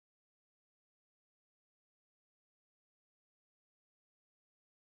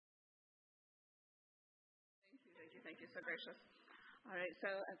Thank you, so gracious. All right, so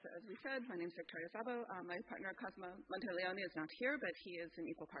as we said, my name is Victoria Szabo. My partner, Cosimo Monteleone, is not here, but he is an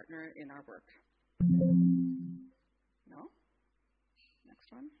equal partner in our work. No? Next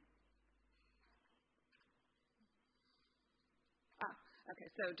one. Okay,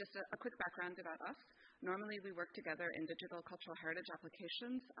 so just a quick background about us. Normally, we work together in digital cultural heritage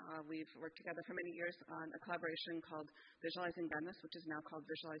applications. We've worked together for many years on a collaboration called Visualizing Venice, which is now called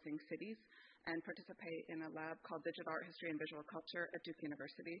Visualizing Cities, and participate in a lab called Digital Art History and Visual Culture at Duke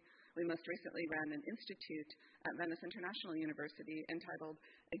University. We most recently ran an institute at Venice International University entitled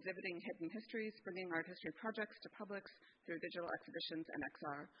Exhibiting Hidden Histories, Bringing Art History Projects to Publics Through Digital Exhibitions and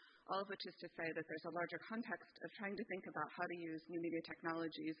XR. All of which is to say that there's a larger context of trying to think about how to use new media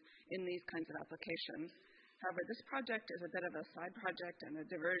technologies in these kinds of applications. However, this project is a bit of a side project and a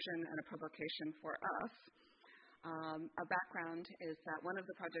diversion and a provocation for us. A background is that one of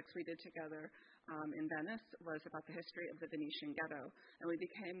the projects we did together in Venice was about the history of the Venetian ghetto, and we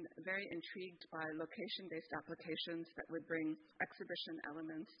became very intrigued by location-based applications that would bring exhibition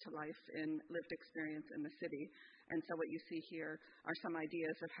elements to life in lived experience in the city. And so what you see here are some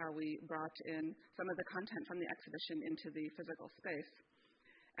ideas of how we brought in some of the content from the exhibition into the physical space.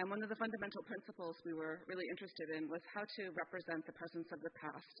 And one of the fundamental principles we were really interested in was how to represent the presence of the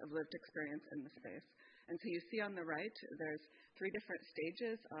past, of lived experience in the space. And so you see on the right, there's 3 different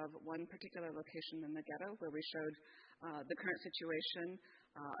stages of one particular location in the ghetto where we showed the current situation,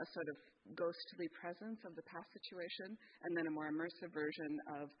 a sort of ghostly presence of the past situation, and then a more immersive version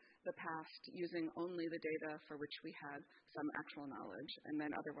of the past using only the data for which we had some actual knowledge, and then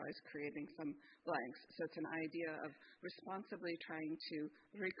otherwise creating some blanks. So it's an idea of responsibly trying to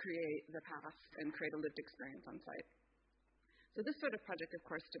recreate the past and create a lived experience on site. So this sort of project, of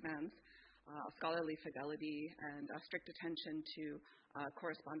course, demands scholarly fidelity and strict attention to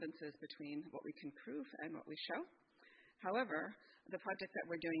correspondences between what we can prove and what we show. However, the project that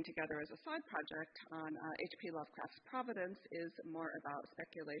we're doing together as a side project on H.P. Lovecraft's Providence is more about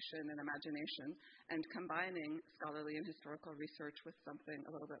speculation and imagination and combining scholarly and historical research with something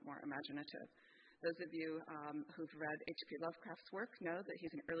a little bit more imaginative. Those of you who've read H.P. Lovecraft's work know that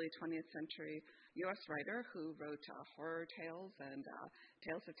he's an early 20th century U.S. writer who wrote horror tales and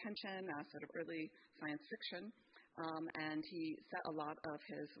tales of tension, sort of early science fiction. And he set a lot of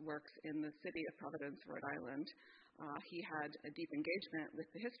his works in the city of Providence, Rhode Island. He had a deep engagement with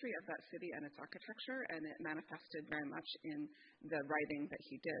the history of that city and its architecture, and it manifested very much in the writing that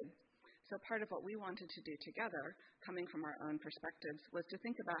he did. So part of what we wanted to do together, coming from our own perspectives, was to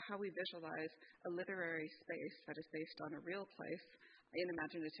think about how we visualize a literary space that is based on a real place in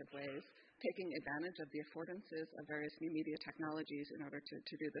imaginative ways, taking advantage of the affordances of various new media technologies in order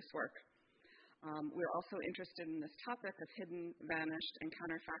to do this work. We're also interested in this topic of hidden, vanished, and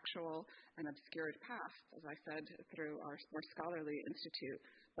counterfactual and obscured pasts, as I said, through our more scholarly institute,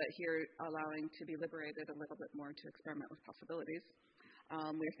 but here allowing to be liberated a little bit more to experiment with possibilities.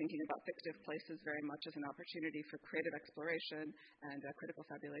 We're thinking about fictive places very much as an opportunity for creative exploration and critical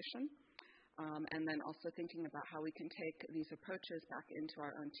fabulation. And then also thinking about how we can take these approaches back into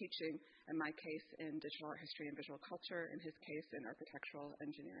our own teaching, in my case in digital art history and visual culture, in his case in architectural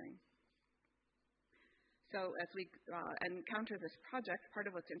engineering. So as we encounter this project, part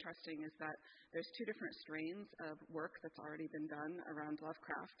of what's interesting is that there's 2 different strains of work that's already been done around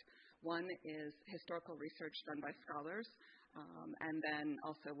Lovecraft. One is historical research done by scholars, and then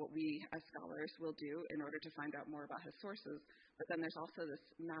also what we as scholars will do in order to find out more about his sources. But then there's also this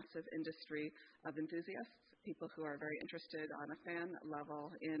massive industry of enthusiasts, people who are very interested on a fan level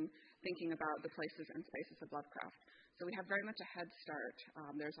in thinking about the places and spaces of Lovecraft. So we have very much a head start.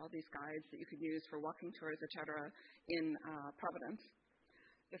 There's all these guides that you can use for walking tours, etc., in Providence.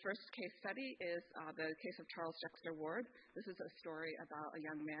 The first case study is the case of Charles Dexter Ward. This is a story about a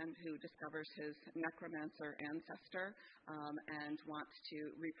young man who discovers his necromancer ancestor and wants to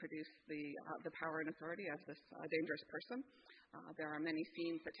reproduce the power and authority of this dangerous person. There are many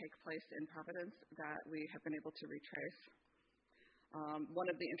scenes that take place in Providence that we have been able to retrace. One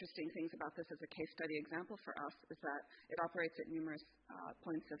of the interesting things about this as a case study example for us is that it operates at numerous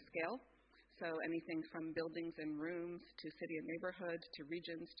points of scale. So anything from buildings and rooms to city and neighborhood to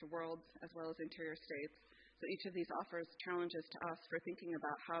regions to worlds as well as interior states. So each of these offers challenges to us for thinking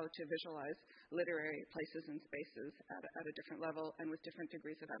about how to visualize literary places and spaces at a different level and with different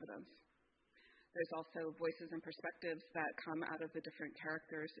degrees of evidence. There's also voices and perspectives that come out of the different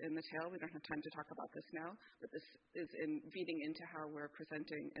characters in the tale. We don't have time to talk about this now, but this is feeding into how we're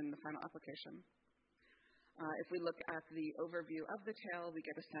presenting in the final application. If we look at the overview of the tale, we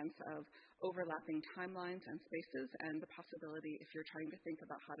get a sense of overlapping timelines and spaces and the possibility, if you're trying to think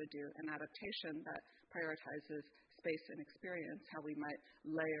about how to do an adaptation that prioritizes space and experience, how we might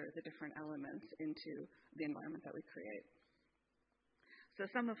layer the different elements into the environment that we create. So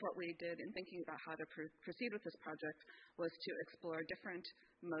some of what we did in thinking about how to proceed with this project was to explore different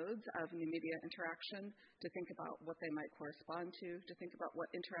modes of new media interaction, to think about what they might correspond to think about what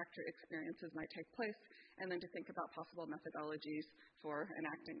interactor experiences might take place, and then to think about possible methodologies for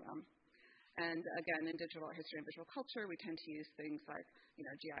enacting them. And again, in digital history and visual culture, we tend to use things like,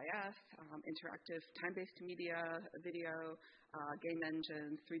 GIS, interactive time-based media, video, game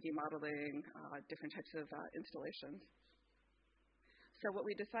engines, 3D modeling, different types of installations. So what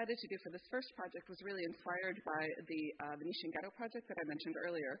we decided to do for this first project was really inspired by the Venetian Ghetto project that I mentioned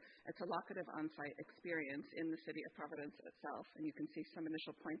earlier. It's a locative on-site experience in the city of Providence itself, and you can see some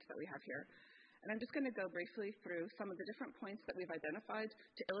initial points that we have here. And I'm just going to go briefly through some of the different points that we've identified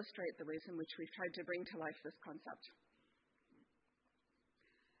to illustrate the ways in which we've tried to bring to life this concept.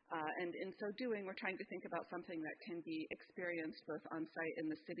 And in so doing, we're trying to think about something that can be experienced both on-site in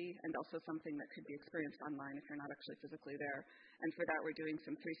the city and also something that could be experienced online if you're not actually physically there. And for that, we're doing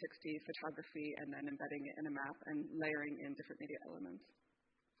some 360 photography and then embedding it in a map and layering in different media elements.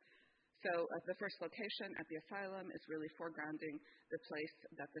 So the first location at the asylum is really foregrounding the place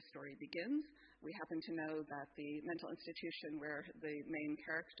that the story begins. We happen to know that the mental institution where the main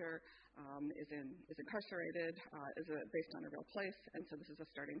character is incarcerated is based on a real place, and so this is a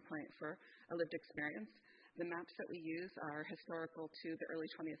starting point for a lived experience. The maps that we use are historical to the early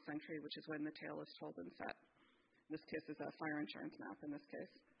 20th century, which is when the tale is told and set. In this case is a fire insurance map in this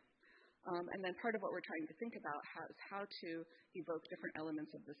case. And then part of what we're trying to think about is how to evoke different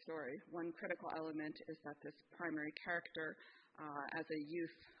elements of the story. One critical element is that this primary character, as a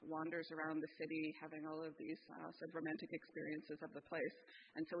youth, wanders around the city having all of these sort of romantic experiences of the place.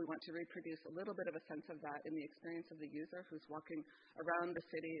 And so we want to reproduce a little bit of a sense of that in the experience of the user who's walking around the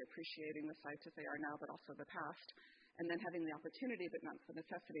city, appreciating the sights as they are now, but also the past. And then having the opportunity, but not the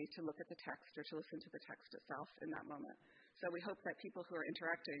necessity, to look at the text or to listen to the text itself in that moment. So we hope that people who are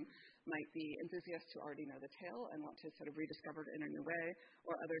interacting might be enthusiasts who already know the tale and want to sort of rediscover it in a new way,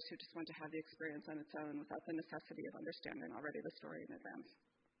 or others who just want to have the experience on its own without the necessity of understanding already the story in advance.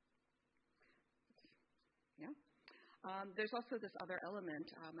 Yeah. There's also this other element.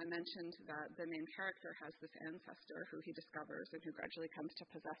 I mentioned that the main character has this ancestor who he discovers and who gradually comes to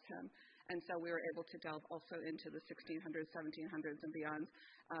possess him. And so we were able to delve also into the 1600s, 1700s, and beyond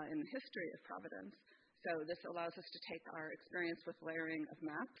in the history of Providence. So this allows us to take our experience with layering of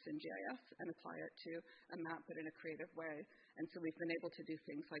maps in GIS and apply it to a map, but in a creative way. And so we've been able to do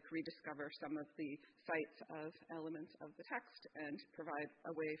things like rediscover some of the sites of elements of the text and provide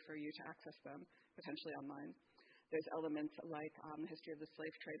a way for you to access them, potentially online. There's elements like the history of the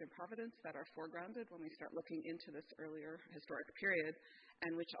slave trade in Providence that are foregrounded when we start looking into this earlier historic period,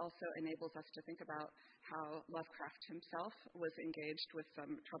 and which also enables us to think about how Lovecraft himself was engaged with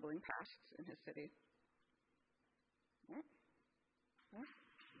some troubling pasts in his city. Yeah.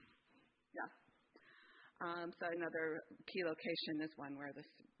 So another key location is one where this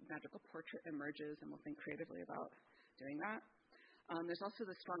magical portrait emerges, and we'll think creatively about doing that. There's also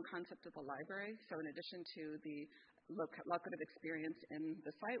the strong concept of the library. So in addition to the locative experience in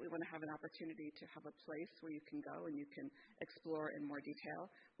the site, we want to have an opportunity to have a place where you can go and you can explore in more detail.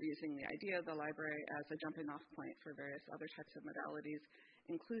 We're using the idea of the library as a jumping-off point for various other types of modalities,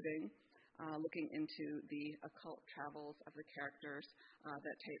 including looking into the occult travels of the characters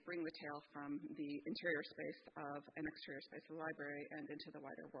that bring the tale from the interior space of an exterior space of the library and into the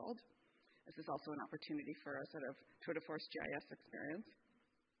wider world. This is also an opportunity for a sort of tour de force GIS experience.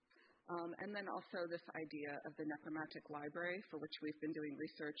 And then also this idea of the necromantic library, for which we've been doing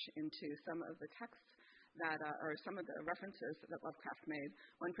research into some of the texts that or some of the references that Lovecraft made.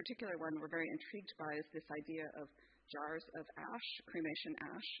 One particular one we're very intrigued by is this idea of jars of ash, cremation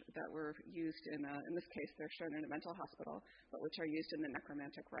ash, that were used in this case they're shown in a mental hospital, but which are used in the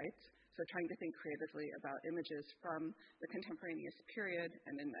necromantic rites. So trying to think creatively about images from the contemporaneous period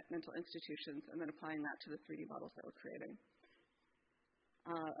and in mental institutions, and then applying that to the 3D models that we're creating.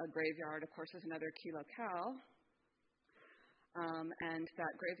 A graveyard, of course, is another key locale. And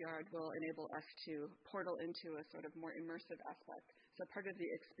that graveyard will enable us to portal into a sort of more immersive aspect. So part of the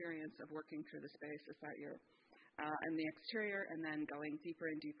experience of working through the space is that you're in the exterior and then going deeper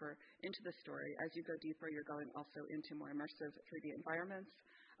and deeper into the story. As you go deeper, you're going also into more immersive 3D environments.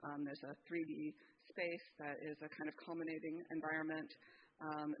 There's a 3D space that is a kind of culminating environment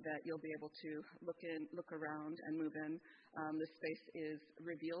that you'll be able to look around and move in. The space is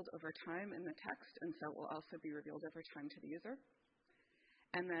revealed over time in the text, and so it will also be revealed over time to the user.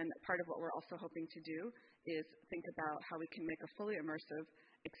 And then part of what we're also hoping to do is think about how we can make a fully immersive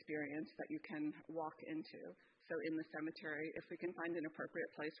experience that you can walk into. So in the cemetery, if we can find an appropriate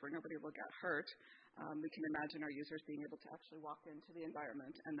place where nobody will get hurt, we can imagine our users being able to actually walk into the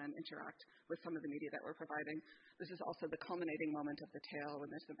environment and then interact with some of the media that we're providing. This is also the culminating moment of the tale when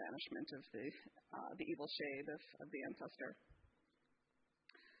there's the banishment of the evil shade of the ancestor.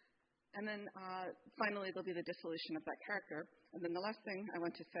 And then finally, there'll be the dissolution of that character. And then the last thing I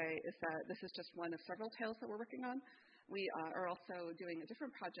want to say is that this is just one of several tales that we're working on. We are also doing a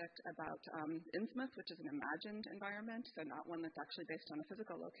different project about Innsmouth, which is an imagined environment, so not one that's actually based on a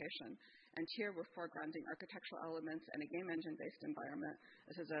physical location. And here we're foregrounding architectural elements and a game engine-based environment.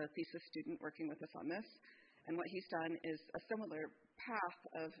 This is a thesis student working with us on this. And what he's done is a similar path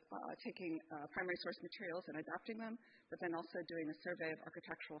of taking primary source materials and adapting them, but then also doing a survey of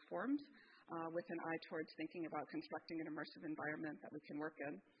architectural forms with an eye towards thinking about constructing an immersive environment that we can work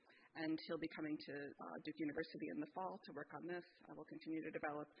in. And he'll be coming to Duke University in the fall to work on this. We'll continue to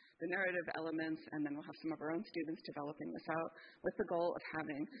develop the narrative elements, and then we'll have some of our own students developing this out with the goal of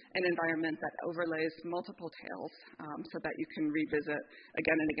having an environment that overlays multiple tales so that you can revisit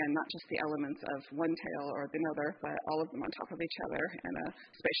again and again, not just the elements of one tale or another, but all of them on top of each other in a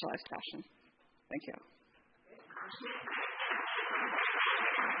spatialized fashion. Thank you.